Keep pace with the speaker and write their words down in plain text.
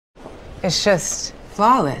It's just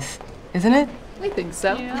flawless, isn't it? I think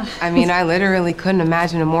so. Yeah. I mean, I literally couldn't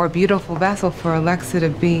imagine a more beautiful vessel for Alexa to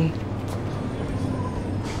be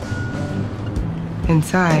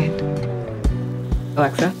inside.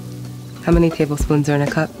 Alexa, how many tablespoons are in a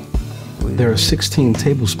cup? There are 16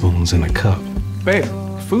 tablespoons in a cup. Babe,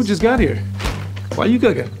 food just got here. Why you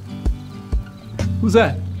cooking? Who's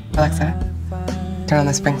that? Alexa, turn on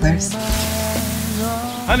the sprinklers.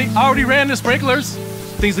 Honey, I already ran the sprinklers.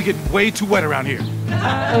 Things are getting way too wet around here.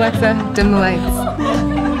 Alexa, dim the lights.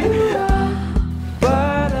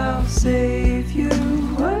 But I'll save you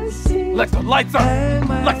one scene. Alexa, lights up!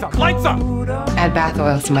 Alexa, lights up! Add bath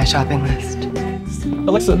oils to my shopping list.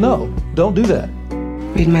 Alexa, no, don't do that.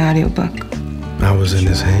 Read my audiobook. I was in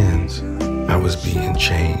his hands. I was being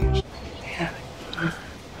changed. Yeah.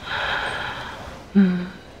 I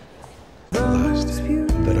realized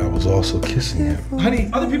that I was also kissing him. Honey,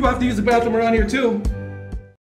 other people have to use the bathroom around here too.